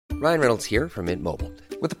Ryan Reynolds here from Mint Mobile.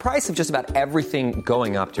 With the price of just about everything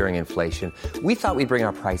going up during inflation, we thought we'd bring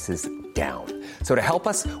our prices down. So to help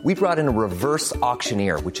us, we brought in a reverse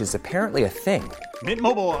auctioneer, which is apparently a thing. Mint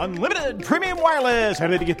Mobile Unlimited Premium Wireless. How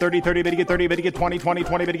to get 30, 30, bit to get 30, bit to get 20, 20,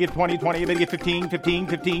 20, bit to get 20, 20, bit to get 15, 15,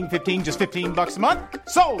 15, 15, just $15 a month?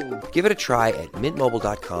 Sold! Give it a try at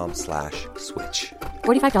mintmobile.com/switch.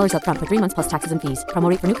 $45 up front for 3 months plus taxes and fees. Promo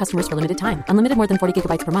rate for new customers for limited time. Unlimited more than 40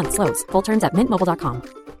 gigabytes per month. Slows full terms at mintmobile.com.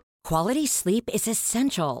 Quality sleep is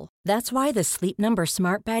essential. That's why the Sleep Number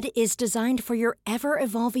Smart Bed is designed for your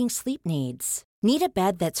ever-evolving sleep needs. Need a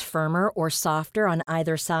bed that's firmer or softer on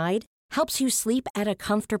either side? Helps you sleep at a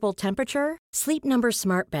comfortable temperature? Sleep Number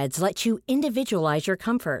Smart Beds let you individualize your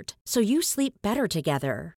comfort, so you sleep better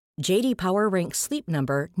together. J.D. Power ranks Sleep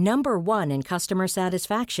Number number 1 in customer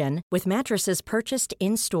satisfaction with mattresses purchased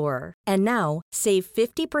in-store. And now, save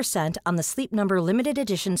 50% on the Sleep Number Limited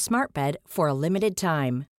Edition Smart Bed for a limited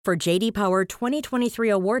time. For J.D. Power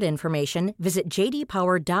 2023 award information, visit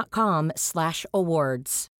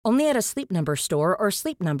jdpower.com/awards. Only at a Sleep Number store or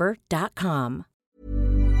sleepnumber.com.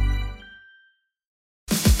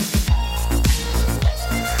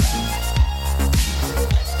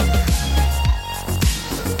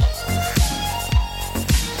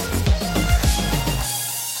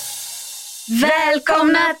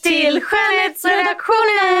 Välkomna till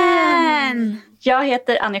Skönhetsredaktionen! Jag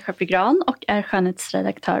heter Anja Schappigran och är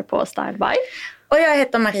skönhetsredaktör på Style By. Och jag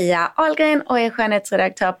heter Maria Ahlgren och är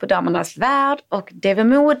skönhetsredaktör på Damernas Värld och DV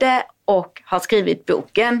Mode och har skrivit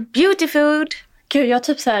boken Beauty Food. Gud, jag har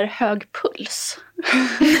typ så här hög puls.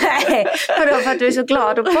 Nej, för att du är så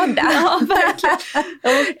glad att podda. Ja,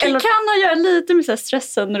 verkligen. Och kan ha göra lite med så här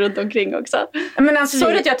stressen runt omkring också. Men alltså,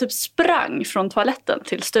 såg du att jag typ sprang från toaletten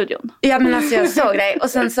till studion? Ja, men alltså jag såg dig.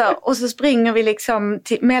 Och så springer vi liksom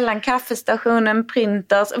mellan kaffestationen,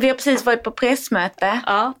 printers. Och vi har precis varit på pressmöte.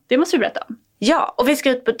 Ja, det måste vi berätta om. Ja, och vi ska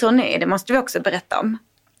ut på turné. Det måste vi också berätta om.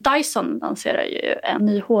 Dyson lanserar ju en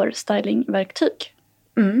ny hårstylingverktyg.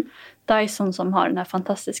 Mm. Dyson som har den här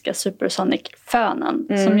fantastiska Supersonic-fönen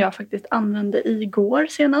som jag faktiskt använde igår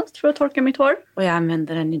senast för att torka mitt hår. Och jag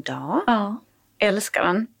använder den idag. Ja. Älskar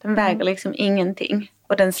den. Den väger liksom ingenting.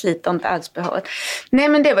 Och den sliter inte alls på håret. Nej,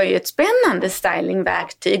 men det var ju ett spännande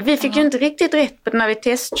stylingverktyg. Vi fick ju inte riktigt rätt på det när vi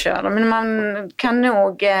testkörde. Men man kan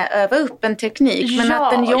nog öva upp en teknik. Men ja,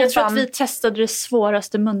 att den jobbar... jag tror att vi testade det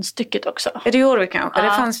svåraste munstycket också. Ja, det gjorde vi kanske. Det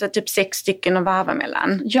fanns väl typ 6 stycken att varva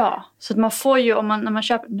mellan. Ja, så att man får ju, när man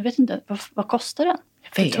köper... Jag vet inte, vad kostar den?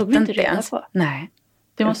 Jag vet inte ens. På. Nej.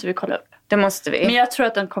 Det måste vi kolla upp. Det måste vi. Men jag tror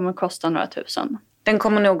att den kommer kosta några tusen. Den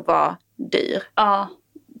kommer nog vara dyr. Ja,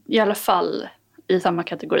 i alla fall... i samma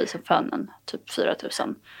kategori som fönen, typ 4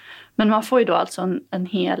 000. Men man får ju då alltså en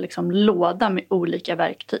hel liksom, låda med olika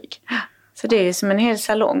verktyg. Så det är ju som en hel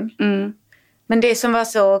salong. Mm. Men det som var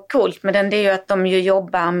så coolt med den, det är ju att de ju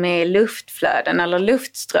jobbar med luftflöden eller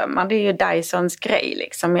luftströmmar. Det är ju Dysons grej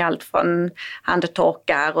liksom, i allt från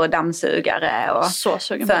handtorkar och dammsugare. Och så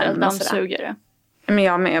sugen på en dammsugare. Men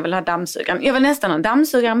jag vill ha dammsugaren. Jag vill nästan ha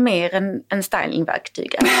dammsugare mer än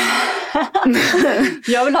stylingverktygen.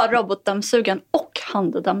 Jag vill ha robotdammsugaren och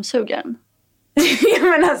handdammsugaren. Ja,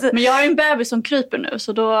 men jag har en bebis som kryper nu,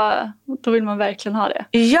 så då vill man verkligen ha det.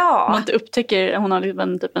 Ja. Om man inte upptäcker hon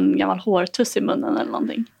har typ en gammal hårtuss i munnen eller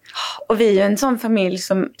någonting. Och vi är ju en sån familj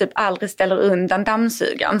som typ aldrig ställer undan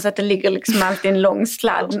dammsugaren, så att det ligger liksom alltid en lång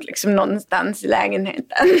sladd liksom någonstans i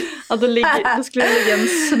lägenheten. Ja, då skulle det ligga en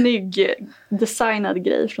snygg designad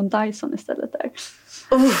grej från Dyson istället där.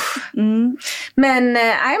 Men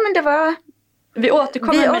det var... Vi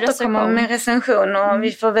återkommer med recension och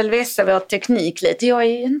vi får väl vässa vår teknik lite. Jag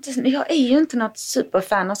är ju inte något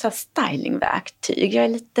superfan av så här stylingverktyg.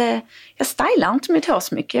 Jag stylar inte mitt hår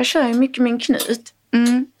så mycket. Jag kör ju mycket min knut.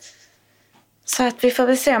 Mm. Så att vi får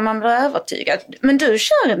väl se om man blir övertygad. Men du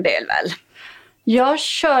kör en del väl? Jag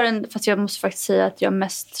kör fast jag måste faktiskt säga att jag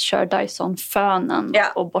mest kör Dyson-fönen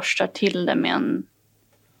och borstar till det med en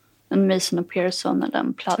Mason & Pearson eller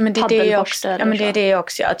en paddelborste. Men det är det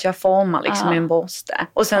också, att jag formar liksom en borste.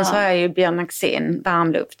 Och sen så har jag ju Björn Axén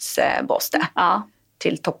varmluftsborste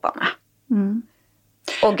till topparna. Mm.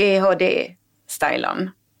 Och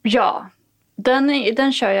GHD-stylen. Ja,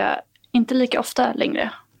 den kör jag inte lika ofta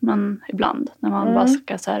längre. Men ibland när man bara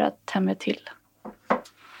ska så här tämja till.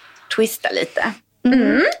 Twista lite.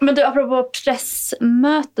 Men du, apropå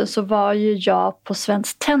pressmöten så var ju jag på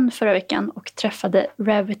Svenskt Tenn förra veckan och träffade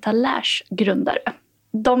Revitalash grundare.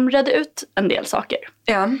 De redde ut en del saker.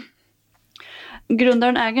 Ja.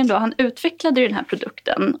 Grundaren ägaren då, han utvecklade den här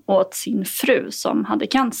produkten åt sin fru som hade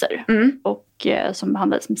cancer. Och som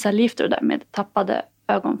behandlades med cellgifter och därmed tappade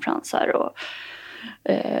ögonfransar och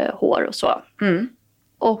hår och så.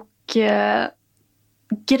 Och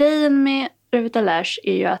grejen med Revitalash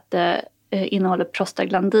är ju att det innehåller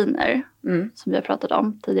prostaglandiner. Som vi har pratat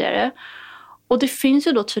om tidigare. Och det finns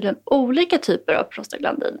ju då tydligen olika typer av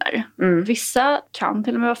prostaglandiner. Vissa kan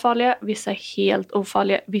till och med vara farliga. Vissa är helt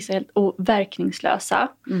ofarliga. Vissa är helt verkningslösa.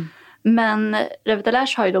 Men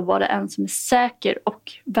Revitalash har ju då både en som är säker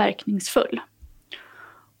och verkningsfull.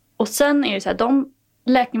 Och sen är det så här,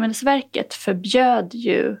 Läkemedelsverket förbjöd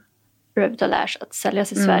ju Revitalash att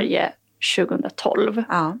säljas i Sverige 2012.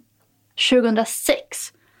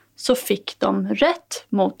 2006 så fick de rätt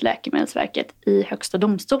mot Läkemedelsverket i Högsta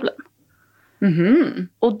domstolen.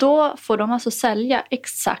 Och då får de alltså sälja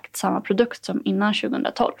exakt samma produkt som innan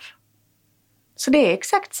 2012. Så det är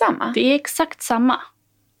exakt samma? Det är exakt samma.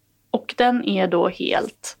 Och den är då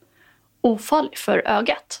helt ofarlig för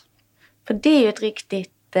ögat. För det är ju ett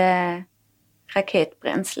riktigt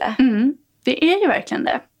raketbränsle. Det är ju verkligen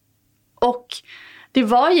det. Och det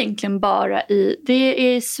var egentligen bara det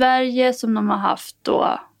är i Sverige som de har haft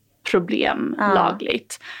då problem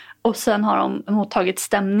lagligt. Och sen har de mottagit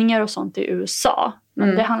stämningar och sånt i USA.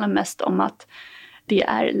 Men det handlar mest om att det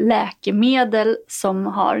är läkemedel som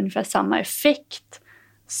har ungefär samma effekt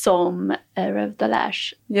som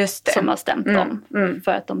Revitalash som har stämt dem.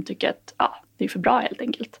 För att de tycker att det är för bra helt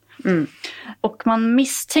enkelt. Och man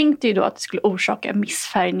misstänkte ju då att det skulle orsaka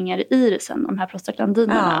missfärgningar i irisen, de här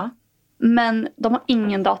prostaglandinerna. Men de har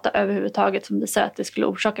ingen data överhuvudtaget som visar att det skulle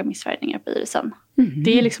orsaka missfärgningar på irisen.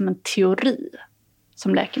 Det är liksom en teori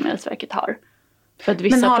som Läkemedelsverket har. För att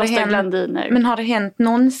vissa prostaglandiner... Men har det hänt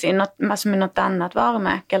någonsin alltså med något annat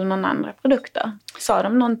varumärke eller någon andra produkter? Sa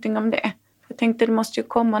de någonting om det? Jag tänkte det måste ju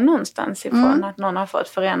komma någonstans ifrån att någon har fått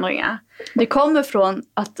förändringar. Det kommer från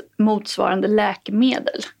att motsvarande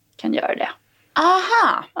läkemedel kan göra det.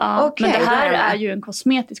 Aha, okej. Men det här är ju en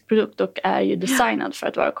kosmetisk produkt och är ju designad för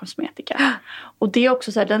att vara kosmetika. Och det är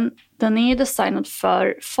också så här, den är designad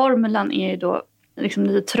för, formulan är ju då liksom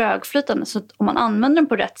lite trögflytande. Så att om man använder den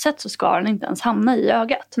på rätt sätt så ska den inte ens hamna i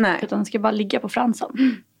ögat. Nej. Utan den ska bara ligga på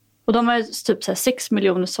fransen. Och de har typ så här 6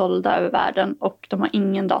 miljoner sålda över världen. Och de har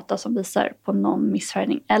ingen data som visar på någon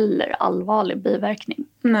missfärgning eller allvarlig biverkning.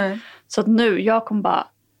 Nej. Så att nu, jag kommer bara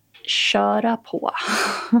köra på.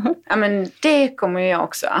 Ja, men det kommer jag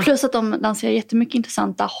också. Plus att de lanserar jättemycket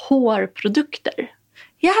intressanta hårprodukter.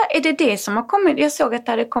 Ja, är det som har kommit? Jag såg att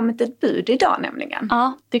det hade kommit ett bud idag nämligen.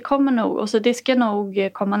 Ja, det kommer nog. Och så det ska nog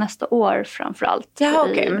komma nästa år framförallt. Ja,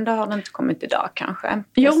 okej. Men då har det inte kommit idag kanske.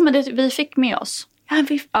 Jo, men vi fick med oss.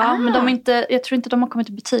 Ja, men de är inte, jag tror inte de har kommit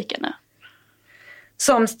i butiken nu.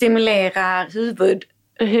 Som stimulerar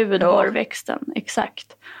huvudhårväxten,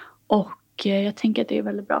 exakt. Och jag tänker att det är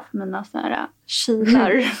väldigt bra för mina såna här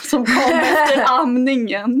kilar som kommer efter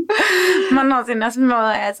amningen. Man har sina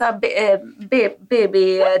små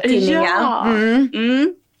babytidningar. Ja.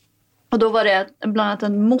 Och då var det bland annat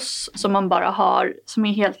en mousse som man bara har, som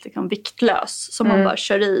är helt liksom viktlös. Som man bara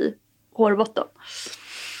kör i hårbotten.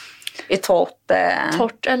 I torrt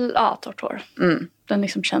hår. Den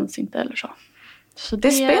liksom känns inte eller så. Så det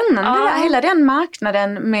är spännande. Hela den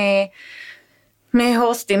marknaden med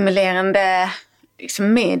hårstimulerande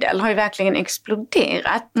liksom medel har ju verkligen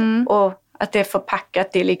exploderat. Och att det är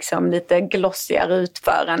förpackat i liksom lite glossigare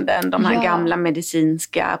utförande än de här gamla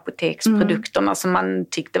medicinska apoteksprodukterna som man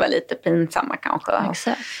tyckte var lite pinsamma kanske.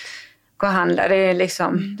 Exakt. Och handla, det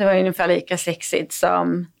var ungefär lika sexigt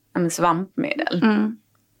som svampmedel.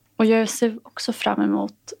 Och jag ser också fram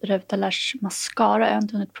emot Revitalash mascara. Jag har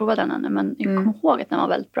inte hunnit prova den ännu, men jag kommer ihåg att den var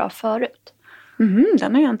väldigt bra förut.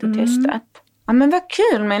 Den har jag inte testat. Ja, men vad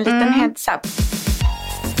kul med en liten heads up.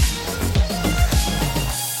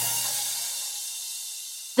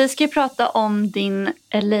 Vi ska ju prata om din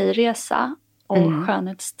LA-resa och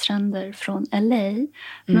skönhetstrender från LA.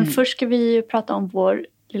 Men först ska vi ju prata om vår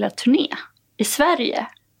lilla turné i Sverige.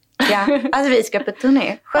 Ja, alltså vi ska på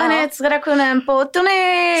turné. Skönhetsredaktionen på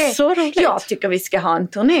turné! Så roligt. Jag tycker vi ska ha en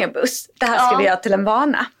turnébuss. Det här ska vi göra till en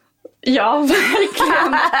vana. Ja,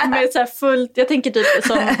 verkligen. Med så här fullt, jag tänker typ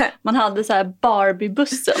som man hade så här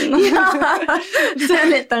Barbie-bussen. Ja, så en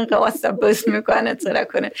liten rosa buss med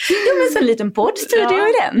skönhetsredaktionen. Ja, men så en liten poddstudio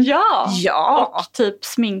i den. Ja, och typ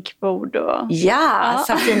sminkbord och... Ja,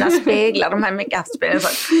 så fina speglar, de här make-up-spegeln.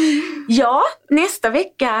 Ja, nästa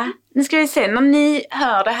vecka, nu ska vi se, när ni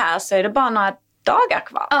hör det här så är det bara några dagar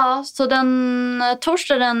kvar. Ja, så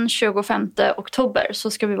torsdag den 25 oktober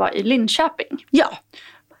så ska vi vara i Linköping. Ja.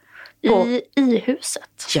 I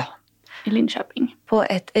huset. Ja. I Linköping. På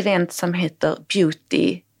ett event som heter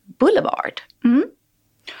Beauty Boulevard.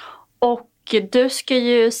 Och du ska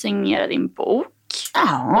ju signera din bok.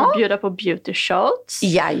 Ja. Och bjuda på beauty shots.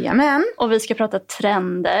 Jajamän. Och vi ska prata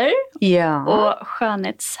trender. Ja. Och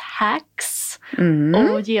skönhetshacks.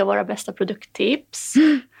 Och ge våra bästa produkttips.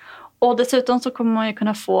 Och dessutom så kommer man ju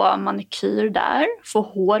kunna få manikyr där. Få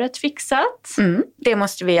håret fixat. Det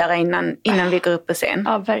måste vi göra innan vi går upp på scen.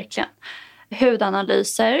 Ja, verkligen.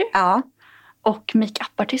 Hudanalyser. Ja. Och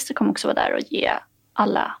make-up-artister kommer också vara där och ge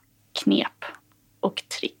alla knep och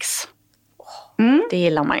tricks. Det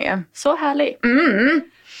gillar man ju. Så härligt.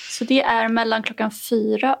 Så det är mellan klockan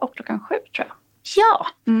 4 och klockan 7 tror jag. Ja.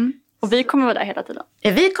 Och vi kommer vara där hela tiden.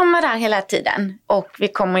 Vi kommer där hela tiden. Och vi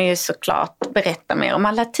kommer ju såklart berätta mer om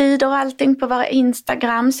alla tider och allting på våra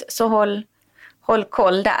Instagrams. Så håll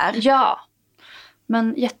koll där. Ja.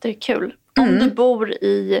 Men jättekul. Om du bor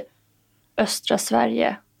i östra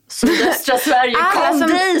Sverige, sydöstra Sverige, kom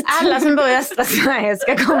dit! Alla som bor i östra Sverige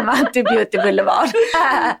ska komma till Beauty Boulevard.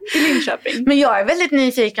 I Linköping. Men jag är väldigt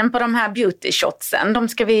nyfiken på de här beauty shotsen. De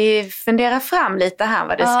ska vi fundera fram lite här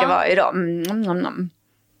vad det ska vara idag.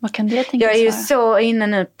 Vad kan det tänkas Jag är ju vara? så inne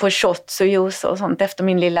nu på shots och juicer och sånt efter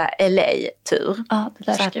min lilla LA-tur. Ja, det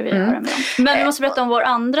där ska vi göra med dem. Men vi måste berätta om vårt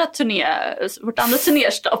andra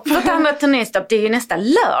turnéstopp. Vårt andra turnéstopp, det är ju nästa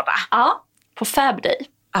lördag. Ja, på Fab Day.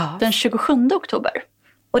 Ja. Den 27 oktober.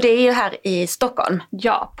 Och det är ju här i Stockholm.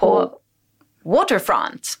 Ja, På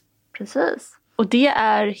Waterfront. Precis. Och det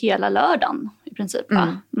är hela lördagen i princip,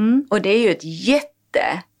 va? Och det är ju ett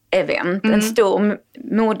jätteevent. En stor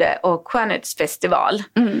mode- och skönhetsfestival.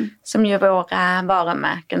 Som ju våra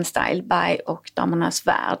varumärken Style By och Damernas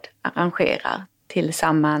Värld arrangerar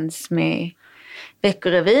tillsammans med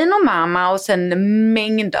Veckorevyn och Mamma. Och sen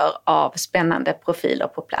mängder av spännande profiler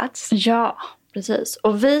på plats. Ja, precis.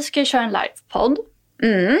 Och vi ska köra en livepodd.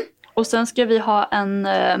 Och sen ska vi ha en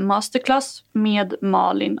masterclass med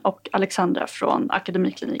Malin och Alexandra från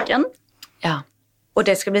Akademikliniken. Ja. Och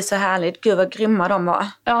det ska bli så härligt. Gud vad grymma de var.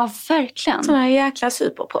 Ja, verkligen. Såna jäkla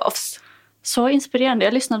superproffs. Så inspirerande.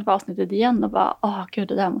 Jag lyssnade på avsnittet igen och bara, gud,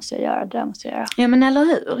 det där måste jag göra, det där måste jag göra. Ja, men eller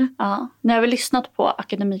hur? Ja, när jag väl lyssnat på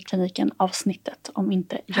Akademikliniken avsnittet, om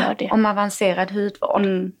inte gör det. Om avancerad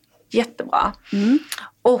hudvård. Jättebra.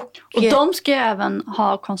 Och de ska ju även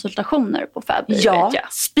ha konsultationer på Fab Day, ja, vet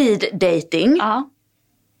jag. speed dating. Ja.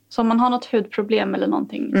 Så om man har något hudproblem eller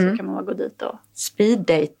någonting så kan man bara gå dit och... Speed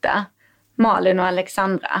data. Malin och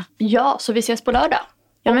Alexandra. Ja, så vi ses på lördag.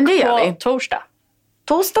 Ja, men det gör vi. På torsdag.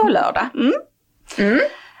 Torsdag och lördag.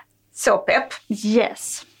 Så pepp.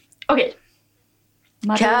 Yes. Okej.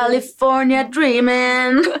 California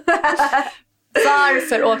dreaming.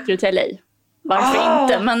 Varför åkte du till LA? Varför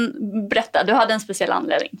inte? Men berätta, du hade en speciell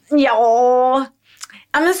anledning. Ja,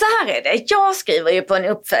 men så här är det. Jag skriver ju på en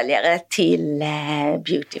uppföljare till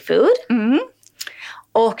Beauty Food.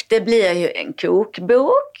 Och det blir ju en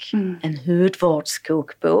kokbok. En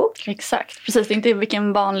hudvårdskokbok. Exakt. Precis, det är inte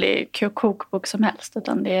vilken vanlig kokbok som helst.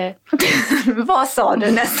 Utan det är... Vad sa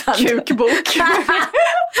du nästan? Kukbok.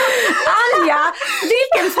 Anja,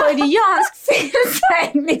 vilken freudiansk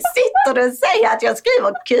felsägning sitter du och säger att jag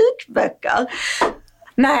skriver kukböcker?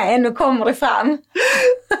 Nej, nu kommer det fram.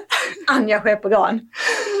 Anja Schepegran.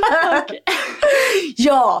 Okay.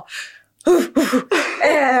 Ja.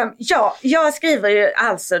 Ja, jag skriver ju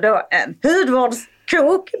alltså då en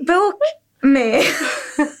hudvårdskokbok med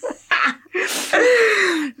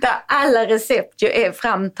där alla recept ju är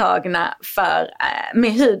framtagna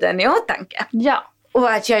med huden i åtanke. Ja.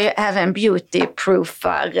 Och att jag ju även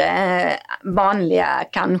beautyproofar vanliga,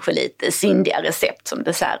 kanske lite syndiga recept som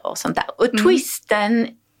desserter och sånt där. Och twisten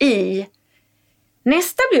i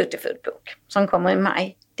nästa beautyfoodbok som kommer i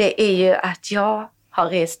maj, det är ju att jag har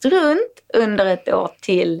rest runt under ett år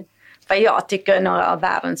till vad jag tycker är några av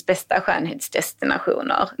världens bästa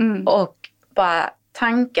skönhetsdestinationer. Och bara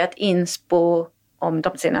tankat inspo om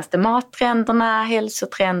de senaste mattrenderna,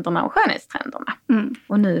 hälsotrenderna och skönhetstrenderna.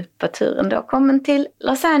 Och nu på turen då kommer till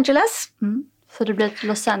Los Angeles. Så det blir ett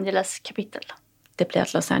Los Angeles-kapitel. Det blir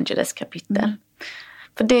ett Los Angeles-kapitel.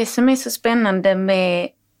 För det som är så spännande med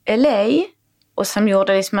LA och som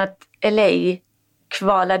gjorde liksom att LA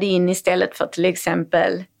kvalade in istället för till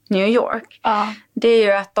exempel New York. Det är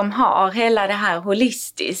ju att de har hela det här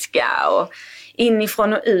holistiska och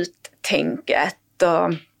inifrån och ut-tänket.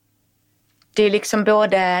 Och det är liksom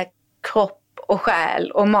både kropp och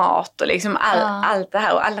själ och mat och liksom allt det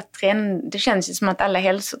här. Och alla trender, det känns ju som att alla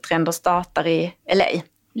hälsotrender startar i LA.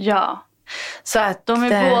 Ja. Så att de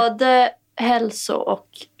är både hälso- och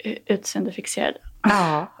utseendefixerade.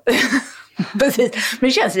 Ja. Precis. Men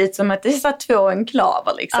det känns lite som att det är så två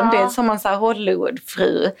enklaver liksom. Det är som en så här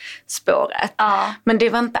Hollywood-fru-spåret. Men det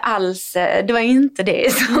var inte alls, det var inte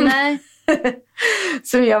det som... Nej,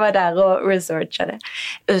 som jag var där och researchade.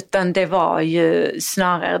 Utan det var ju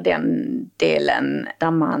snarare den delen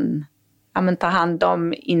där man tar hand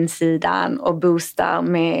om insidan och boostar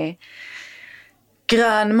med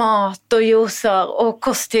grön mat och juicer och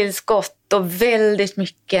kosttillskott och väldigt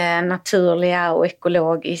mycket naturliga och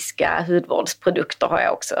ekologiska hudvårdsprodukter har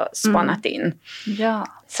jag också spanat in. Ja.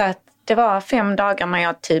 Så att det var 5 dagar när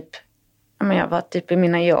jag var typ i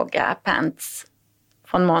mina yoga pants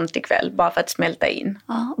från morgon till kväll bara för att smälta in.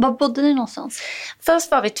 Ja. Var bodde ni någonstans?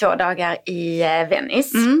 Först var vi 2 dagar i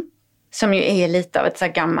Venice som ju är lite av ett så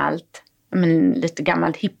gammalt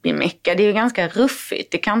hippie-mecka. Det är ju ganska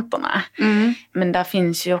ruffigt i kanterna. Men där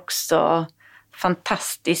finns ju också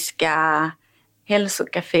fantastiska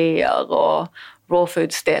hälsokaféer och raw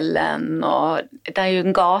food-ställen. Och där är ju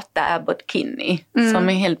en gata, Abbot Kinney, som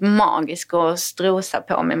är helt magisk att strosa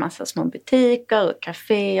på med massa små butiker och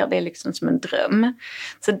kaféer. Det är liksom som en dröm.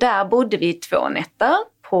 Så där bodde vi 2 nätter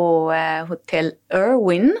på Hotel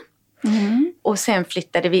Irwin. Och sen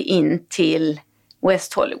flyttade vi in till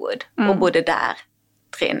West Hollywood och bodde där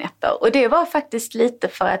 3 nätter. Och det var faktiskt lite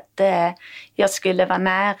för att jag skulle vara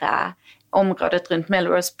nära området runt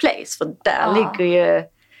Melrose Place. För där ligger ju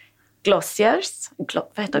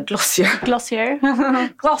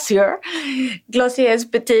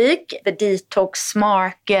Glossiers butik, The Detox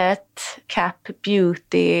Market, Cap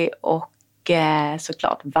Beauty och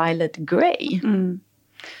såklart Violet Grey.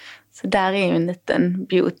 Så där är ju en liten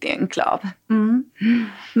beauty-enklav.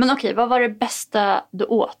 Men okej, vad var det bästa du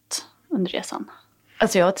åt under resan?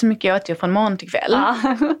 Alltså jag åt så mycket, jag åt ju från morgon till kväll.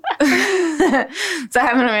 Så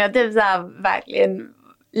även om jag typ så här verkligen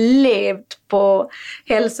levt på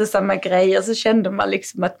hälsosamma grejer så kände man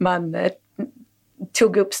liksom att man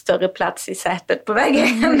tog upp större plats i sätet på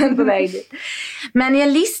vägen än på väg dit. Men jag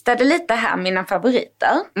listade lite här mina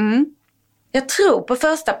favoriter. Jag tror på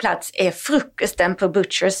första plats är frukosten på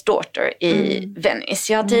Butcher's Daughter i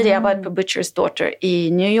Venice. Jag har tidigare varit på Butcher's Daughter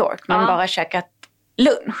i New York men bara käkat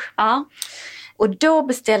lunch. Och då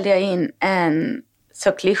beställde jag in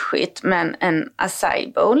så klyschigt men en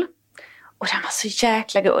acai bowl. Och den var så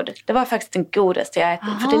jäkla god. Det var faktiskt den godaste jag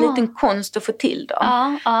ätit. För det är lite en konst att få till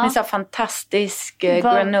dem. Med så fantastisk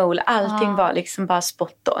granola. Allting var liksom bara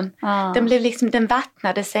spot on. Den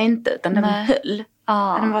vattnade sig inte utan den höll.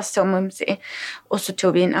 Den var så mumsig. Och så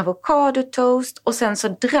tog vi en avokadotoast. Och sen så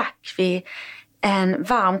drack vi en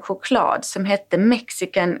varm choklad som hette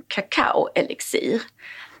Mexican Cacao Elixir.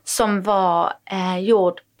 Som var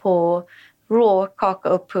gjord på raw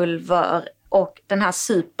kakaopulver och den här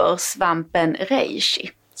supersvampen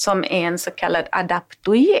reishi. Som är en så kallad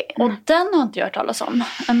adaptogen. Och den har inte jag hört talas om.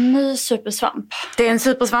 En ny supersvamp. Det är en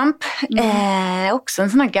supersvamp. Också en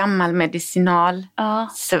sån här gammal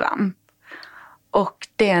medicinalsvamp. Och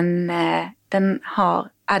den har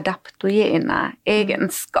adaptogena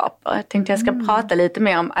egenskaper. Jag tänkte jag ska prata lite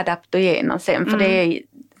mer om adaptogener sen. För det är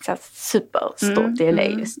så superstort i LA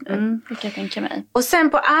just nu. Det kan jag tänka mig. Och sen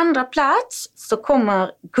på andra plats så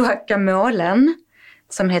kommer guacamolen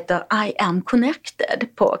som heter I am connected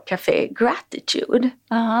på Café Gratitude.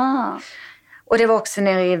 Och det var också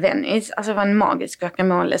nere i Venice. Alltså det var en magisk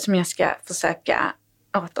guacamole som jag ska försöka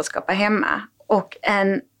återskapa hemma. Och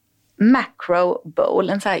en macro bowl,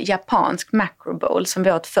 en så här japansk macro bowl som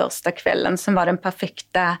vi åt första kvällen som var den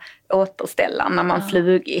perfekta återställaren när man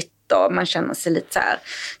flugit och man känner sig lite så här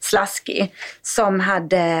slaskig. Som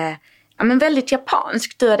hade väldigt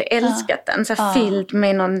japansk. Du hade älskat den. Så här fylld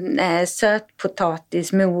med någon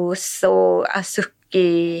sötpotatismos och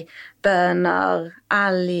azuki, bönor,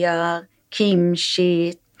 alger,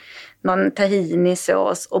 kimchi, någon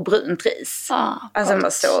tahinisås och brunt ris. Alltså den var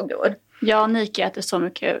så god. Jag och Nike äter så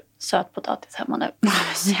mycket sötpotatis hemma nu.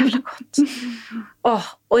 Så jävla gott.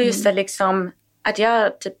 Och just det liksom att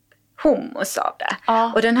jag typ hummus av det.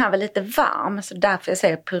 Och den här var lite varm så därför jag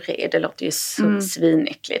säger puré. Det låter ju så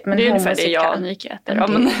svinäckligt. Men det är ungefär det jag och Nike äter. Det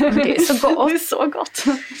är så gott. Det är så gott.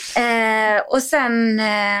 Och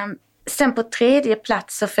sen på tredje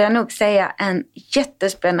plats så får jag nog säga en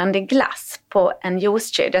jättespännande glass på en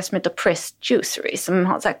juicekedja som heter Pressed Juicery som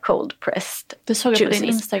har så här cold pressed. Du såg det på din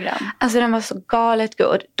Instagram. Alltså den var så galet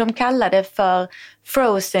god. De kallade det för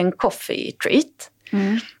frozen coffee treat.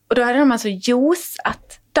 Och då hade de alltså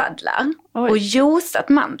juicat dadlar och juicat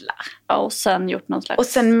mandlar. Och sen gjort någon slags... Och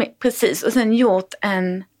sen gjort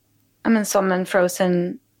som en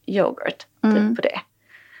frozen yoghurt typ på det.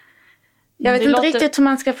 Jag vet inte riktigt hur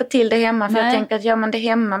man ska få till det hemma. För jag tänker att gör man det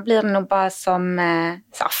hemma blir det nog bara som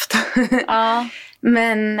saft.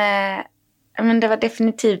 Men det var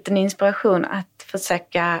definitivt en inspiration att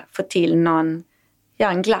försöka få till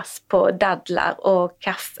göra en glass på dadlar och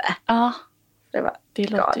kaffe. Det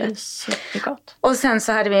låter ju supergott. Och sen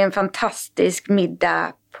så hade vi en fantastisk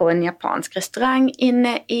middag på en japansk restaurang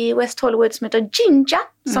inne i West Hollywood som heter Jinja.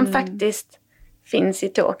 Som faktiskt finns i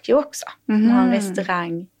Tokyo också. De har en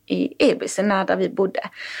restaurang i Ebisen där vi bodde.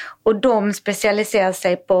 Och de specialiserar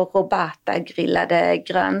sig på robata-grillade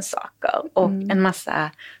grönsaker. Och en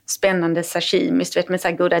massa spännande sashimis, du vet, med så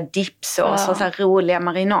här goda dipsås och så här roliga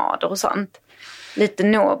marinader och sånt. Lite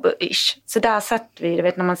Nobu-ish. Så där satt vi, du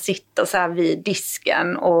vet, när man sitter så här vid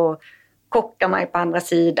disken och kockarna är på andra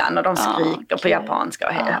sidan och de skriker på japanska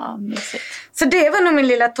och hela. Så det var nog min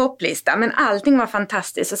lilla topplista. Men allting var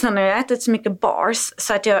fantastiskt. Och sen har jag ätit så mycket bars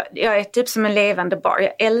så att jag är typ som en levande bar.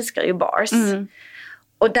 Jag älskar ju bars.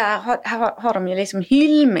 Och där har de ju liksom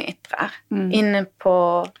hyllmetrar inne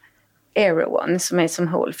på Erewhon som är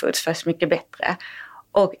som Whole Foods fast mycket bättre.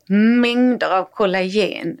 Och mängder av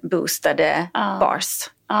kollagenboostade bars.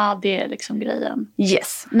 Ja, det är liksom grejen.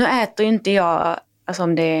 Yes. Nu äter ju inte jag, alltså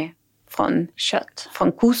om det är från kött,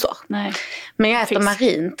 från kossor. Nej. Men jag äter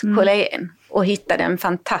marint kollagen och hittade en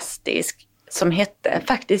fantastisk som hette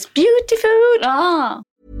faktiskt Beautyfood.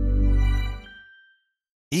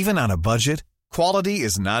 Even on a budget, quality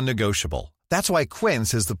is non-negotiable. That's why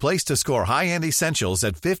Quince is the place to score high-end essentials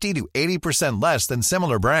at 50 to 80% less than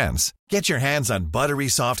similar brands. Get your hands on buttery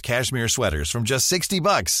soft cashmere sweaters from just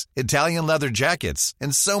 $60, Italian leather jackets,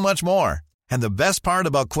 and so much more. And the best part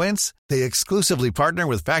about Quince, they exclusively partner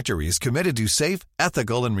with factories committed to safe,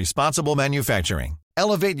 ethical, and responsible manufacturing.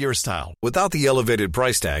 Elevate your style without the elevated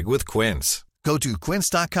price tag with Quince. Go to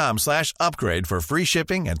quince.com/upgrade for free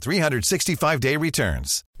shipping and 365-day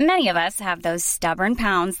returns. Many of us have those stubborn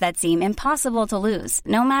pounds that seem impossible to lose,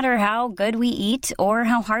 no matter how good we eat or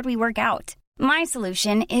how hard we work out. My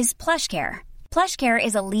solution is PlushCare. PlushCare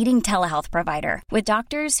is a leading telehealth provider with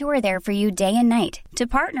doctors who are there for you day and night to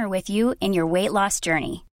partner with you in your weight loss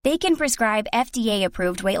journey. They can prescribe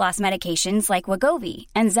FDA-approved weight loss medications like Wegovy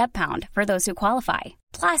and Zepbound for those who qualify.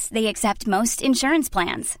 Plus, they accept most insurance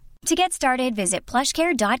plans. To get started, visit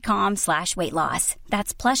plushcare.com/weightloss.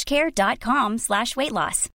 That's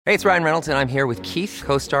plushcare.com/weightloss. Hey, it's Ryan Reynolds, and I'm here with Keith,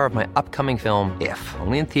 co-star of my upcoming film, If,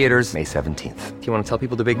 only in theaters May 17th. Do you want to tell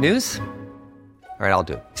people the big news? All right,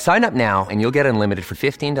 I'll do it. Sign up now and you'll get unlimited for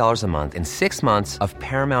 $15 a month and 6 months of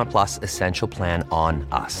Paramount Plus Essential Plan on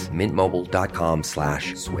us.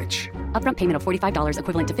 Mintmobile.com/switch. Upfront payment of $45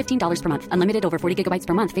 equivalent to $15 per month. Unlimited over 40 gigabytes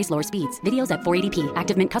per month. Face lower speeds. Videos at 480p.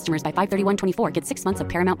 Active Mint customers by 531.24 get 6 months of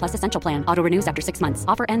Paramount Plus Essential Plan. Auto renews after 6 months.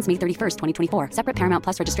 Offer ends May 31st, 2024. Separate Paramount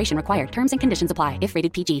Plus registration required. Terms and conditions apply if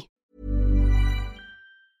rated PG.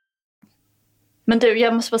 Men du,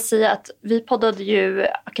 jag måste bara säga att vi poddade ju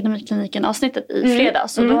Akademikliniken avsnittet i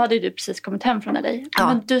fredags. Och då hade du precis kommit hem från LA. Ja.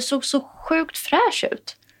 Men du såg så sjukt fräsch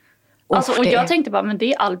ut. Alltså, och jag tänkte bara, men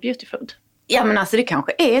det är all Beautyfood. Ja, men alltså det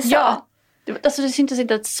kanske är så. Ja, alltså det syntes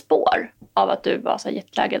inte ett spår av att du var så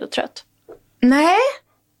jetlaggad och trött. Nej,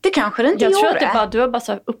 det kanske det inte gjorde. Jag tror att det bara, du var bara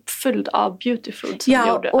så uppfylld av Beautyfood. Som ja,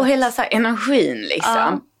 gjorde och hela så här energin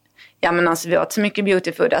liksom. Ja, men alltså vi åt så mycket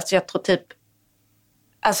Beautyfood. Alltså jag tror typ,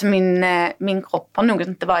 alltså min kropp har nog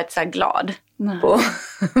inte varit så här glad. På.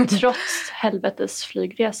 Trots helvetes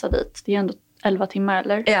flygresa dit. Det är ändå 11 timmar,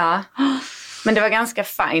 eller? Ja, men det var ganska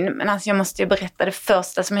fint. Men alltså jag måste ju berätta det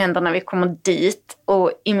första som händer när vi kommer dit.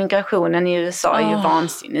 Och immigrationen i USA är ju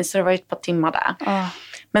vansinnig, så det var ju ett par timmar där.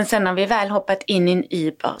 Men sen när vi väl hoppat in i en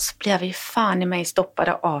Uber så blev vi fan i mig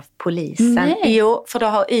stoppade av polisen. Nej. Jo, för då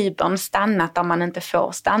har Ubern stannat där man inte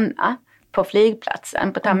får stanna. På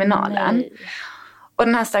flygplatsen, på terminalen. Nej. Och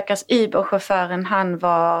den här stackars Uber-chauffören, han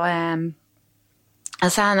var...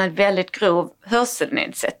 Alltså han hade väldigt grov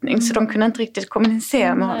hörselnedsättning. Så de kunde inte riktigt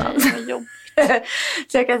kommunicera med honom.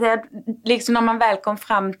 Så jag kan säga att liksom när man väl kom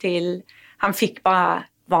fram till... Han fick bara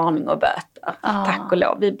varning och böter. Tack och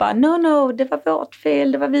lov. Vi bara, no, det var vårt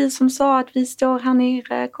fel. Det var vi som sa att vi står här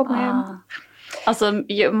nere. Kom hem. Alltså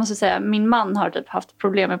jag måste säga, min man har typ haft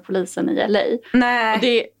problem med polisen i LA. Nej. Och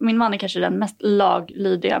min man är kanske den mest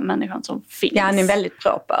laglydiga människan som finns. Ja, han är väldigt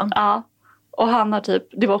proper. Ja. Och han har typ,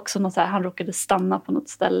 det var också något så här, han råkade stanna på något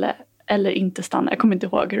ställe. Eller inte stanna, jag kommer inte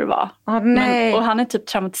ihåg hur det var. Nej. Och han är typ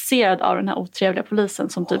traumatiserad av den här otrevliga polisen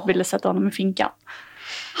som typ ville sätta honom i finkan.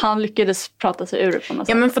 Han lyckades prata sig ur det på något sätt.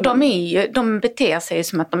 Ja, men för de beter sig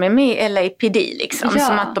som att de är med i LAPD liksom. Ja.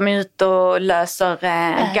 Som att de är ute och löser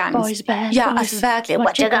gangs. Ja, alltså verkligen.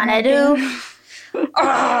 What you gonna do?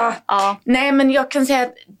 Nej, men jag kan säga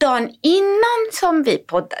att dagen innan som vi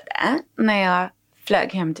poddade, när jag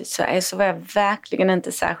flög hem till Sverige så var jag verkligen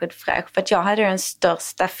inte särskilt fräsch. För att jag hade den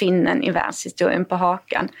största finnen i världshistorien på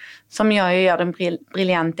hakan. Som jag gör den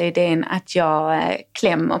briljanta idén att jag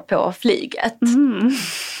klämmer på flyget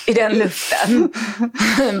i den luften.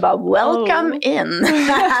 Bara welcome in.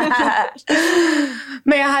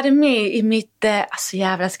 Men jag hade med i mitt, alltså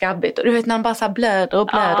jävla skabbigt. Och du vet när man bara så blöder och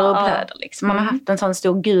blöder liksom. Man har haft en sån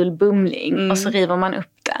stor gul bumling och så river man upp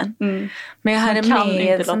den. Men jag hade man kan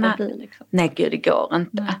med inte låta bli liksom. Nej gud, det går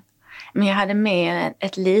inte. Men jag hade med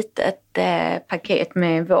ett litet paket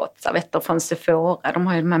med våtservetter från Sephora. De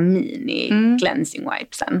har ju de här mini cleansing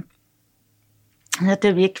wipesen.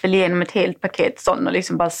 Jag gick väl igenom ett helt paket sån och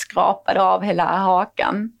liksom bara skrapade av hela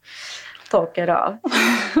hakan. Torkade av.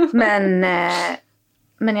 Men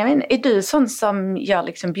jag vet inte, är du sån som gör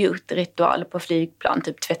liksom beauty-ritualer på flygplan?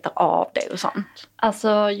 Typ tvättar av dig och sånt? Alltså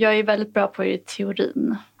jag är väldigt bra på det i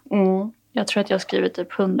teorin. Jag tror att jag har skrivit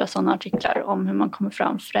typ 100 sådana artiklar om hur man kommer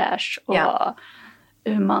fram fräsch och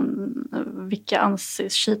vilka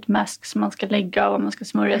sheet masks man ska lägga och vad man ska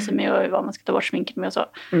smörja sig med och vad man ska ta bort sminket med och så.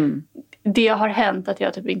 Det har hänt att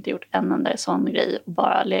jag typ inte gjort en enda sån grej och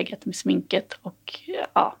bara legat med sminket och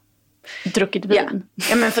druckit vin.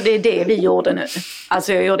 Ja, men för det är det vi gjorde nu.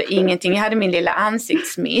 Alltså jag gjorde ingenting. Jag hade min lilla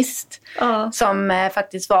ansiktsmist som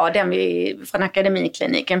faktiskt var den från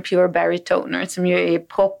akademikliniken, Pure Berry Toner, som ju är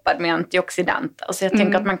proppad med antioxidanter. Så jag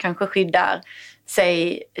tänker att man kanske skyddar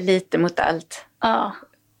sig lite mot allt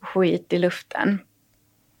skit i luften.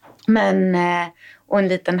 Men, och en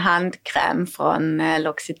liten handkräm från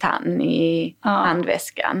L'Occitane i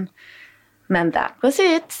handväskan. Men där,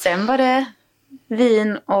 precis. Sen var det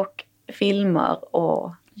vin och filmer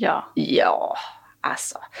och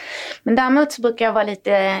alltså. Men däremot så brukar jag vara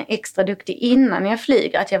lite extra duktig innan jag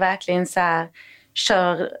flyger. Att jag verkligen så här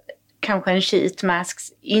kör kanske en sheet mask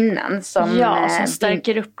innan. Som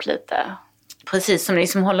stärker upp lite. Precis, som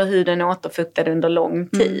liksom håller huden återfuktad under lång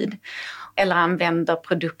tid. Eller använder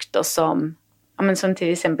produkter som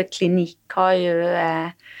till exempel Clinique har ju...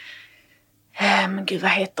 men gud,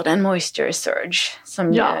 vad heter den? Moisture Surge.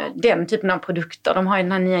 Som den typen av produkter. De har ju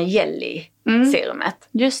den här nya jelly-serumet.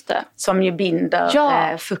 Just det. Som ju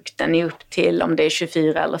binder fukten i upp till om det är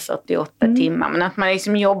 24 eller 48 timmar. Men att man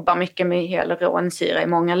liksom jobbar mycket med hyaluronsyra i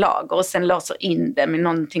många lager. Och sen låser in det med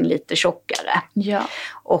någonting lite tjockare. Ja.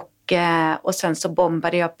 Och sen så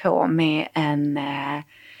bombade jag på med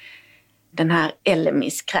den här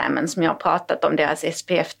Elemis-krämen som jag har pratat om, deras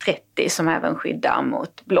SPF 30 som även skyddar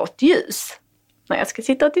mot blått ljus. När jag ska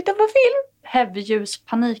sitta och titta på film.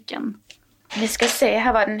 Hävljuspaniken. Vi ska se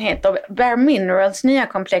här vad den heter. Bare Minerals nya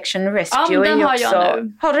Complexion Rescue. Ja, den har jag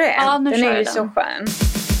nu. Har du det? Ja, nu den är ju den. så skön.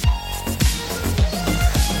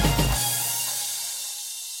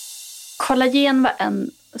 Kollagen var en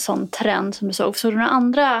sån trend som du såg. Så några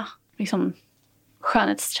andra liksom,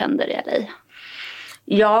 skönhetstrender i LA?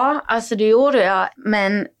 Ja, alltså det gjorde jag.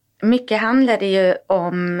 Men mycket handlade ju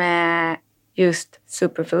om just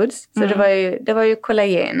superfoods. Så det var ju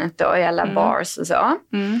kollagenet då i alla bars och så.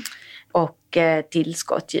 Och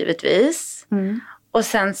tillskott givetvis. Och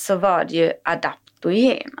sen så var det ju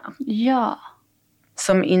adaptogener. Ja.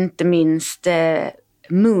 Som inte minst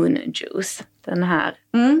Moon Juice. Den här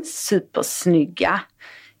supersnygga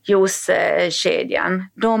juicekedjan.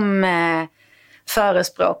 De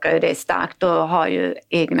förespråkar ju det starkt och har ju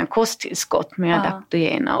egna kosttillskott med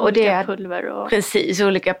adaptogener. Och det är pulver och... Precis,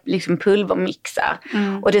 olika liksom pulvermixar.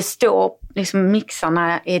 Och det står, liksom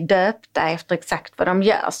mixarna är döpta efter exakt vad de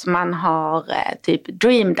gör. Så man har typ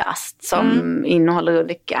Dream Dust som innehåller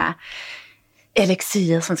olika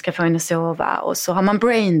elixir som ska få en att sova. Och så har man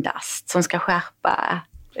Brain Dust som ska skärpa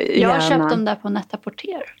Jag har köpt dem där på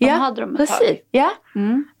Net-a-Porter. De hade dem ett precis. tag. Ja,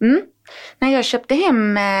 när jag köpte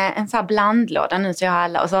hem en sån här blandlåda nu så jag har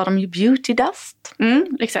alla. Och så har de ju Beauty Dust.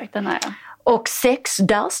 Exakt, den här. Och Sex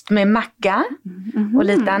Dust med macka och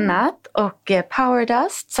lite annat. Och Power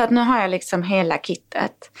Dust. Så att nu har jag liksom hela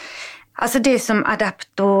kittet. Alltså det som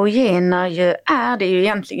adaptogener ju är, det är ju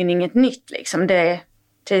egentligen inget nytt liksom. Det är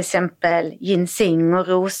till exempel ginseng och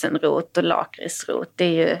rosenrot och lakritsrot. Det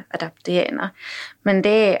är ju adaptogener. Men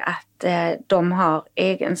det är att de har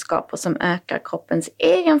egenskaper som ökar kroppens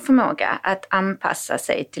egen förmåga att anpassa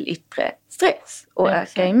sig till yttre stress och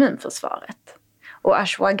öka immunförsvaret. Och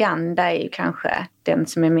ashwagandha är ju kanske den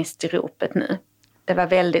som är mest i ropet nu. Det var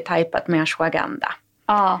väldigt hypat med ashwagandha.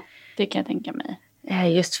 Ja, det kan jag tänka mig.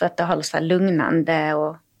 Just för att det har så här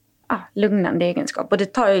lugnande egenskap. Och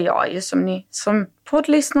det tar ju jag ju som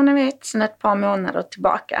poddlyssnarna vet sedan ett par månader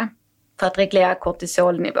tillbaka. För att reglera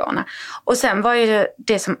kortisolnivåerna. Och sen var ju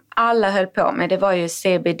det som alla höll på med, det var ju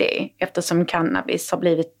CBD. Eftersom cannabis har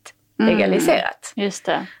blivit legaliserat. Just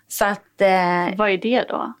det. Så att, vad är det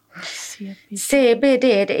då? CBD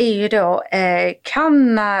det är ju då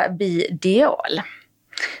cannabidiol.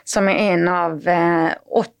 Som är en av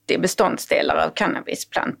 80 beståndsdelar av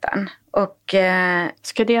cannabisplantan. Och,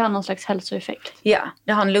 ska det ha någon slags hälsoeffekt? Ja,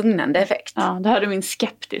 det har en lugnande effekt. Ja, det hörde min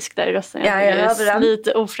skeptisk där i rösten. Ja, jag hörde det är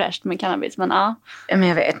lite ofräscht med cannabis, men ja. Men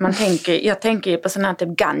jag vet, jag tänker ju på sådana här typ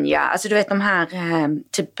ganja. Alltså du vet de här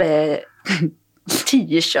typ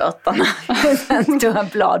t-shirtarna. Stora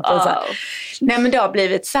blad på så här. Nej men det har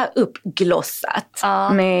blivit så här uppglossat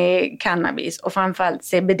med cannabis och framförallt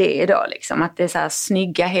CBD då liksom. Att det är så här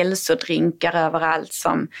snygga hälsodrinkar överallt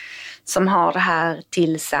som har det här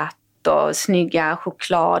tillsatt och snygga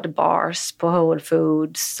chokladbars på Whole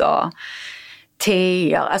Foods och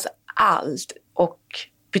teer, alltså allt. Och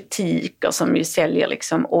butiker som ju säljer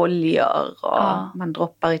liksom oljor och man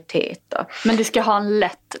droppar i teet. Men det ska ha en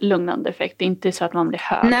lätt lugnande effekt, det är inte så att man blir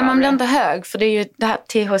hög. Nej, man blir inte hög för det är ju det här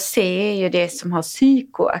THC är ju det som har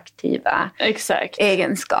psykoaktiva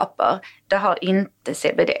egenskaper. Det har inte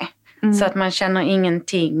CBD. Så att man känner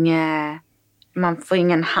ingenting, man får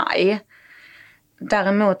ingen high.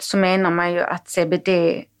 Däremot så menar man ju att CBD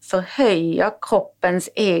förhöjer kroppens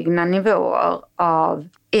egna nivåer av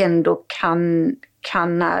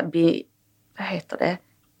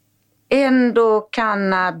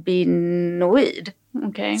endokannabinoid.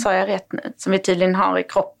 Sa jag rätt nu? Som vi tydligen har i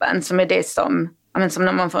kroppen. Som är det som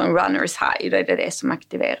när man får en runners high. Då är det som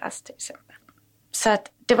aktiveras till exempel. Så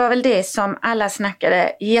att det var väl det som alla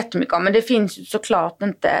snackade jättemycket om. Men det finns ju såklart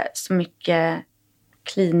inte så mycket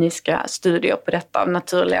kliniska studier på detta av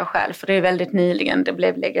naturliga skäl. För det är väldigt nyligen det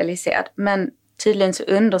blev legaliserat. Men tydligen så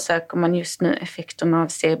undersöker man just nu effekterna av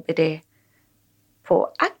CBD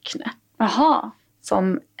på akne. Aha.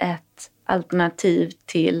 Som ett alternativ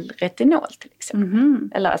till retinol till exempel.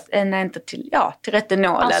 Eller inte till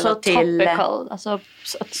retinol. Alltså eller till topical, alltså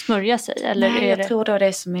att smörja sig? Eller nej, jag tror då det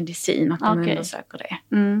är som medicin att de undersöker det.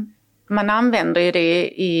 Man använder ju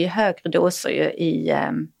det i högre doser i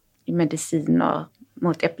mediciner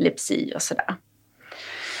mot epilepsi och sådär.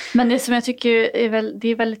 Men det som jag tycker det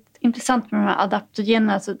är väldigt intressant med de här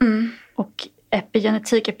adaptogenerna och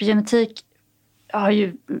epigenetik. Epigenetik har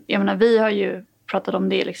ju, vi har ju pratat om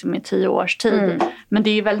det liksom i 10 års tid. Men det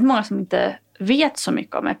är ju väldigt många som inte vet så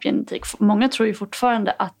mycket om epigenetik. Många tror ju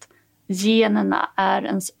fortfarande att generna är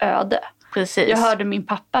ens öde. Precis. Jag hörde min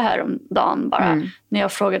pappa här om dagen bara när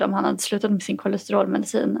jag frågade om han hade slutat med sin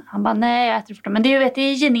kolesterolmedicin. Han bara, nej jag äter fortfarande. Men det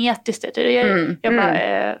är genetiskt. Jag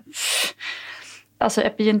bara... Alltså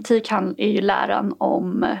epigenetik är ju läran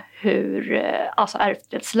om hur, alltså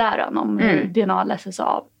ärftlighetsläran om hur DNA läses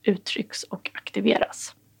av, uttrycks och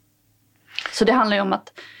aktiveras. Så det handlar ju om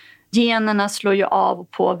att generna slår ju av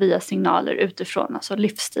och på via signaler utifrån, alltså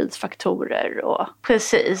livsstilsfaktorer och...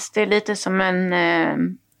 Precis, det är lite som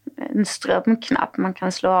en strömknapp man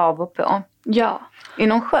kan slå av och på. Ja.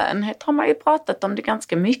 Inom skönhet har man ju pratat om det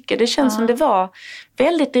ganska mycket. Det känns som det var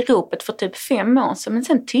väldigt i ropet för typ 5 år sedan. Men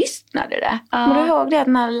sen tystnade det. Kommer du ihåg det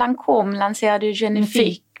när Lancôme lanserade ju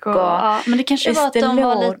Genifique och men det kanske var att de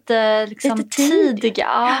var lite tidiga.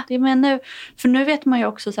 Ja, det men nu, för nu vet man ju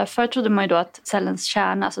också så här, förr trodde man ju då att cellens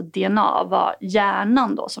kärna, alltså DNA, var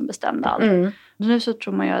hjärnan då som bestämde allt. Nu så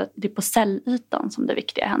tror man ju att det är på cellytan som det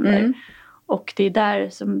viktiga händer. Och det är där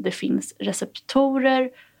som det finns receptorer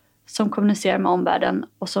som kommunicerar med omvärlden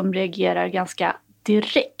och som reagerar ganska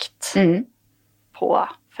direkt på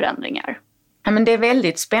förändringar. Ja, men det är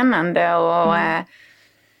väldigt spännande och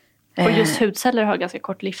just hudceller har ganska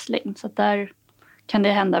kort livslängd, så att där kan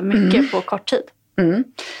det hända mycket på kort tid.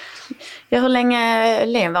 Ja, hur länge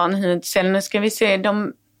lever en hudcell? Nu ska vi se,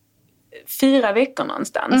 4 veckor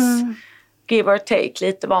någonstans. Give or take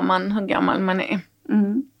lite hur gammal man är.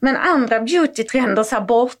 Men andra beauty-trender så här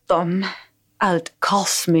bortom allt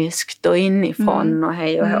kosmiskt och inifrån och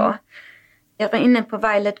hej och hå. Jag var inne på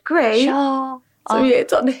Violet Grey. Som är ett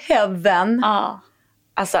sånt heaven.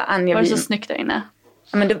 Alltså Anja, var det så snyggt där inne?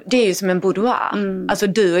 Ja, men det är ju som en boudoir. Alltså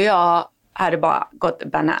du och jag hade bara gått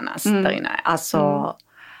bananas där inne. Alltså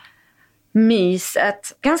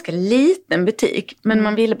myset. Ganska liten butik. Men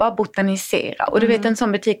man ville bara botanisera. Och du vet en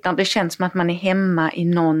sån butik där det känns som att man är hemma i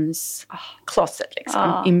någons closet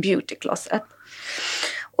liksom. In beauty closet.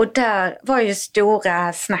 Och där var ju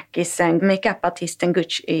stora snackisen makeupartisten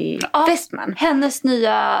Gucci Westman. Hennes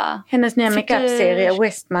nya makeup-serie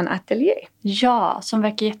Westman Atelier. Ja, som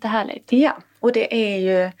verkar jättehärligt. Ja, och det är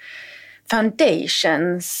ju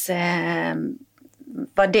foundations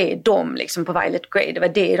var det de liksom på Violet Grey. Det var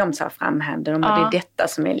det de sa framhävde. Det är detta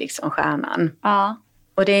som är liksom stjärnan.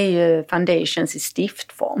 Och det är ju foundations i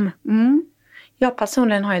stiftform. Jag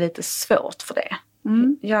personligen har ju lite svårt för det.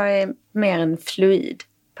 Jag är mer en fluid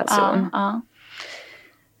person.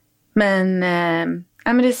 Men,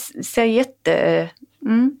 men det ser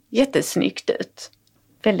jättesnyggt ut.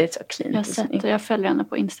 Väldigt så clean. Jag har sett det. Jag följer henne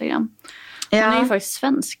på Instagram. Hon är ju faktiskt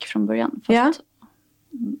svensk från början. Fast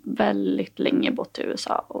väldigt länge bott i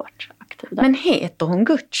USA och varit aktiv där. Men heter hon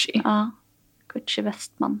Gucci? Ja, Gucci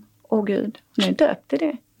Westman. Åh gud, hon är döpt i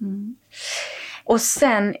det. Och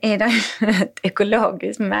sen är det ett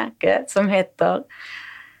ekologiskt märke som heter...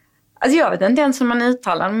 Alltså jag vet inte ens hur man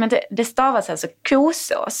uttalar det, men det stavas alltså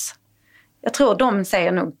kosås. Jag tror de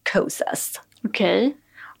säger nog kosas. Okej.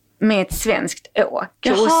 Med ett svenskt å.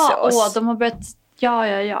 Kosås. Jaha, de har börjat... Ja.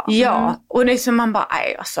 Ja, och det är som man bara,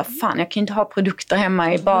 alltså fan, jag kan inte ha produkter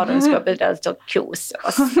hemma i badrumsskåpet där det står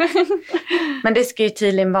kosås. Men det ska ju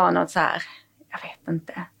tydligen vara något så här, jag vet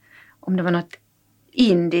inte om det var något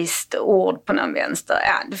indiskt ord på någon vänster.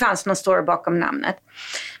 Ja, det fanns någon story bakom namnet.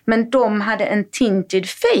 Men de hade en tinted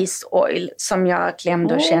face oil som jag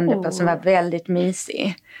klämde och kände på som var väldigt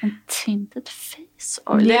mysig. En tinted face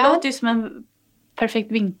oil? Det låter ju som en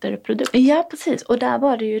perfekt vinterprodukt. Ja, precis. Och där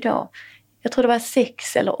var det ju då, jag tror det var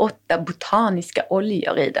 6 eller 8 botaniska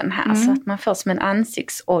oljor i den här. Så att man får som en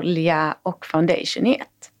ansiktsolja och foundation i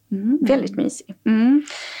ett. Väldigt mysig.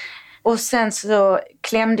 Och sen så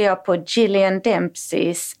klämde jag på Gillian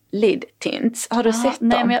Dempseys lid tints. Har du sett dem?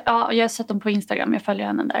 Nej, men jag har sett dem på Instagram. Jag följer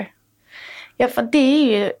henne där. Ja, för det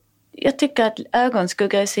är ju... Jag tycker att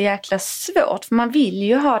ögonskugga är så jäkla svårt. För man vill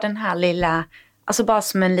ju ha den här lilla... Alltså bara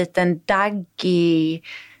som en liten daggig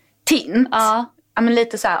tint. Ja, men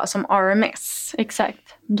lite så här som RMS.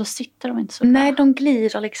 Exakt. Men då sitter de inte så bra. Nej, de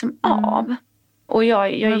glider liksom av. Och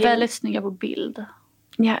jag är väldigt snygga på bild.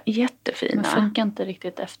 Ja, jättefina. Men funkar inte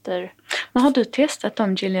riktigt efter... Men har du testat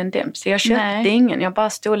dem, Gillian Dempsey? Jag köpte ingen. Jag bara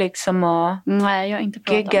stod liksom och jag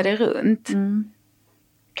inte geggade runt.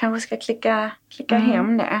 Kanske ska klicka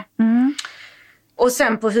hem det. Och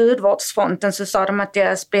sen på hudvårdsfronten så sa de att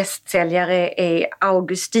deras bästsäljare är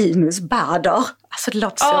Augustinus Bader. Alltså det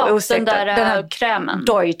låter så osäkert. Den här krämen.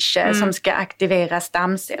 Deutsche som ska aktivera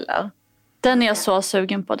stamceller. Den är jag så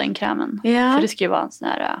sugen på, den krämen. Ja. För det ska ju vara en sån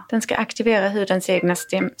här... Den ska aktivera hudens egna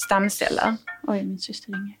stamceller. Oj, min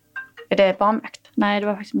syster ringer. Är det barnvakt? Nej, det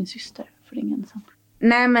var faktiskt min syster. För ingen sen.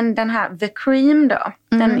 Nej, men den här The Cream då.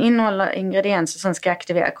 Den innehåller ingredienser som ska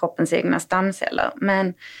aktivera kroppens egna stamceller.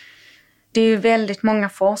 Men det är ju väldigt många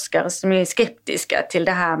forskare som är skeptiska till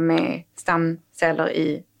det här med stamceller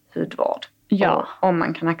i hudvård. Ja. Om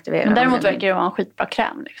man kan aktivera. Men däremot verkar det vara en skitbra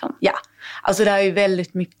kräm liksom. Ja, alltså det är ju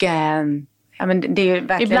väldigt mycket... Ja, men det är ju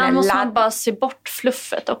verkligen ibland måste man bara se bort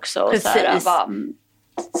fluffet också. Och precis. Så här, bara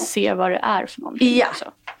se vad det är för någonting. Ja.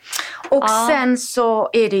 Också. Och sen så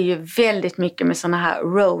är det ju väldigt mycket med såna här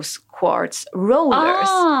rose quartz rollers.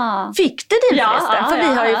 Fick du det förresten? För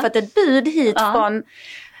vi har ju fått ett bud hit från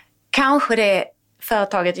kanske det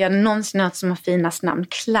företaget jag någonsin hört som har finast namn.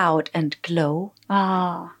 Cloud and Glow.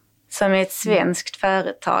 Som är ett svenskt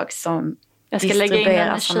företag som jag ska lägga in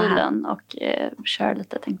den i kylen och köra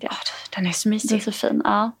lite, tänkte jag. Den är så mysig. Den är så fin,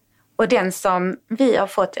 Och den som vi har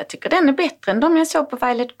fått, jag tycker den är bättre än de jag såg på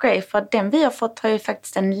Violet Grey. För den vi har fått har ju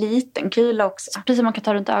faktiskt en liten kula också. Precis, man kan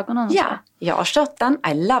ta runt ögonen. Och ja, jag har kört den.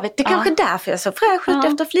 I love it. Det är kanske därför jag så fräsch ut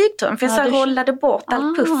efter flygturen. För jag så rollade bort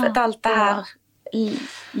allt puffet, allt det här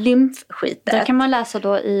lymfskitet. Där kan man läsa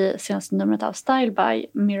då i senaste numret av Style by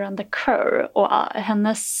Miranda Kerr. Och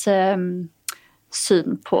hennes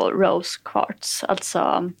syn på rose quartz,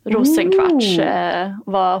 alltså rosenkvarts.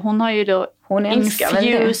 Hon har ju då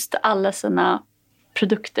infused alla sina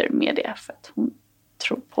produkter med det för att hon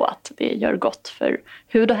tror på att det gör gott för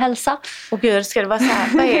hud och hälsa. Och gud, ska det vara så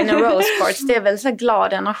här, vad är en rose quartz? Det är väl så här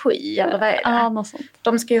glad energi eller vad är det? Ja, något sånt.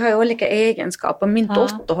 De ska ju ha olika egenskaper. Min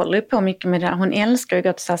dotter håller ju på mycket med det. Hon älskar ju att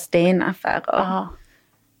gå till stenaffärer. Ja,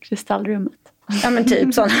 kristallrummet. Ja, men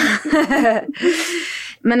typ sånt.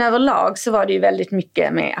 Men överlag så var det ju väldigt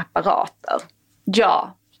mycket med apparater.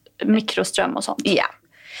 Ja, mikroström och sånt. Ja.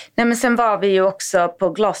 Nej, men sen var vi ju också på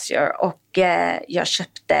Glossier och jag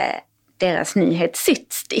köpte deras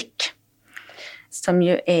nyhetsstick. Som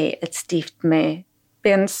ju är ett stift med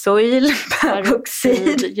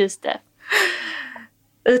benzoylperoxid. Just det.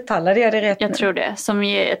 Uttalade jag det rätt? Jag tror det. Som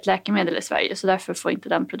är ett läkemedel i Sverige. Så därför får inte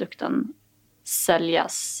den produkten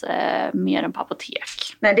säljas mer än på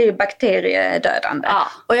apotek. Nej, det är ju bakteriedödande. Ja.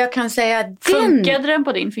 Och jag kan säga att funkade den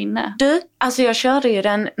på din finne? Du, alltså jag körde ju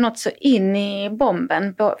den något så in i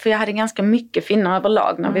bomben. För jag hade ganska mycket finnar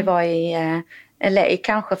överlag när vi var i LA.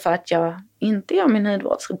 Kanske för att jag inte gör min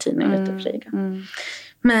hudvårdsrutin när jag är ute och flyger.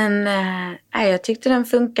 Men jag tyckte den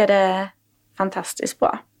funkade fantastiskt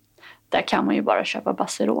bra. där kan man ju bara köpa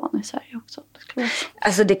Baseron i Sverige också.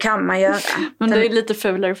 Alltså det kan man göra. Men det är lite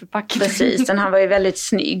fulare förpackning. Precis, den här var ju väldigt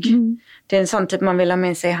snygg. Det är en sån typ man vill ha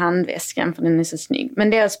med sig i handväskan för den är så snygg. Men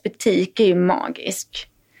deras butik är ju magisk.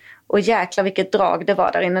 Och jäklar vilket drag det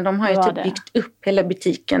var där inne. De har ju typ byggt upp hela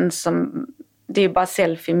butiken som... Det är ju bara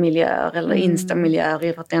selfie-miljöer eller Insta-miljöer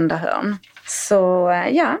i vartenda hörn. Så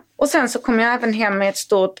ja. Och sen så kom jag även hem med ett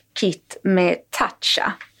stort kit med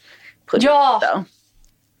Tatcha-produkter. Ja!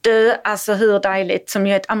 Du, alltså hur dejligt. Som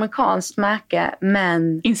ju är ett amerikanskt märke,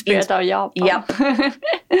 men... Inspirerat av Japan. Ja.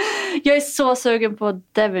 Jag är så sugen på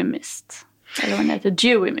Dewy Mist. Eller vad den heter.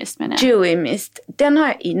 Dewy Mist menar jag. Dewy Mist. Den har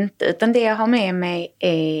jag inte. Utan det jag har med mig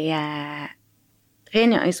är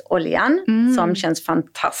rengöringsoljan. Som känns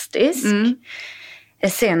fantastisk.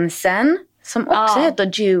 Essensen. Som också heter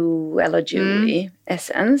Dew eller Dewy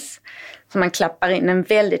Essence. Som man klappar in. En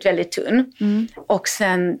väldigt, väldigt tunn. Och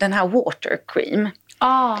sen den här Water Cream.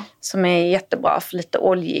 Som är jättebra för lite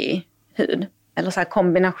oljig hud. Eller så här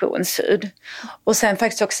kombinationshud. Och sen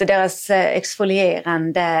faktiskt också deras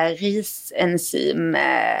exfolierande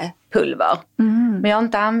risenzympulver. Men jag har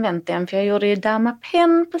inte använt den för jag gjorde ju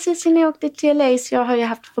Dermapen precis innan jag åkte till LA. Så jag har ju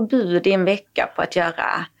haft förbud i en vecka på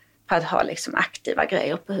att ha liksom aktiva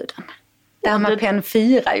grejer på huden. Dermapen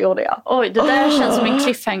 4 gjorde jag. Oj, det där känns som en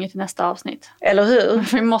cliffhanger till nästa avsnitt. Eller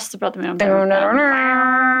hur? Vi måste prata mer om det.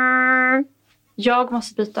 Jag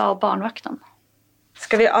måste byta av barnvakten.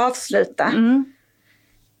 Ska vi avsluta?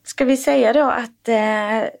 Ska vi säga då att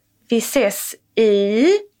vi ses i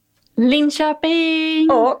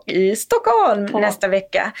Linköping och i Stockholm nästa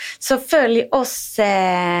vecka. Så följ oss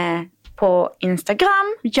på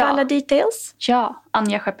Instagram för alla details. Ja,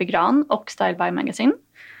 Anja Skeppegran och Style by Magazine.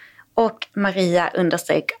 Och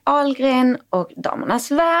Maria_Ahlgren och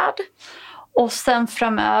Damernas Värld. Och sen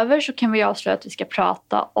framöver så kan vi avslöja att vi ska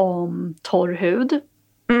prata om torr hud.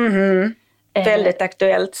 Väldigt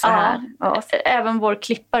aktuellt så här. Ja. Även vår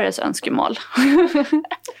klippares önskemål.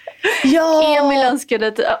 Ja. Emil önskade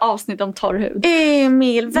ett avsnitt om torr hud.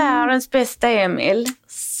 Emil, världens bästa Emil.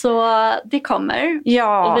 Så det kommer.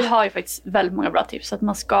 Ja. Och vi har ju faktiskt väldigt många bra tips. Att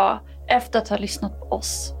man ska, efter att ha lyssnat på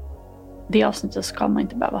oss, det avsnittet ska man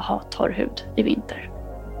inte behöva ha torr hud i vinter.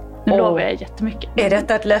 Nu lovar jag jättemycket. Är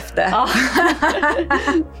detta ett löfte? Ja.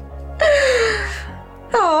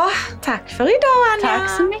 Ja, tack för idag Anja. Tack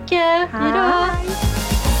så mycket. Hej då.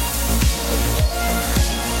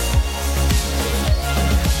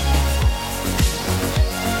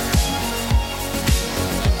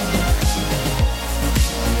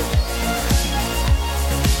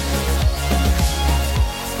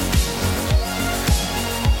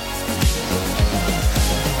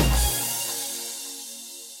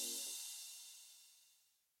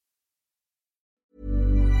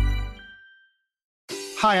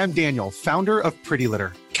 Hi, I'm Daniel, founder of Pretty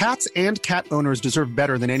Litter. Cats and cat owners deserve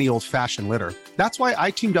better than any old-fashioned litter. That's why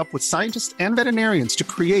I teamed up with scientists and veterinarians to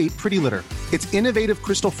create Pretty Litter. Its innovative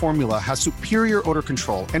crystal formula has superior odor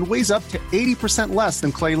control and weighs up to 80% less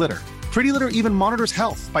than clay litter. Pretty Litter even monitors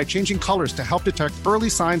health by changing colors to help detect early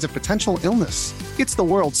signs of potential illness. It's the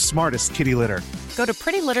world's smartest kitty litter. Go to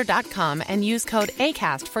prettylitter.com and use code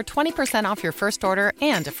ACAST for 20% off your first order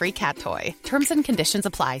and a free cat toy. Terms and conditions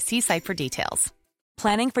apply. See site for details.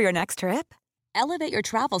 Planning for your next trip? Elevate your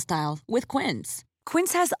travel style with Quince.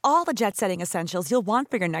 Quince has all the jet-setting essentials you'll want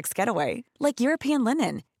for your next getaway, like European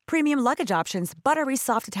linen, premium luggage options, buttery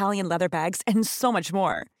soft Italian leather bags, and so much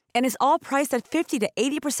more. And is all priced at 50 to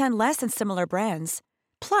 80% less than similar brands.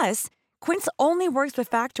 Plus, Quince only works with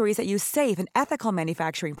factories that use safe and ethical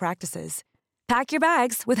manufacturing practices. Pack your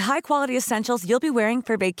bags with high-quality essentials you'll be wearing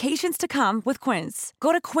for vacations to come with Quince.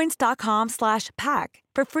 Go to quince.com/pack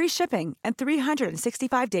for free shipping and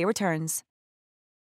 365-day returns.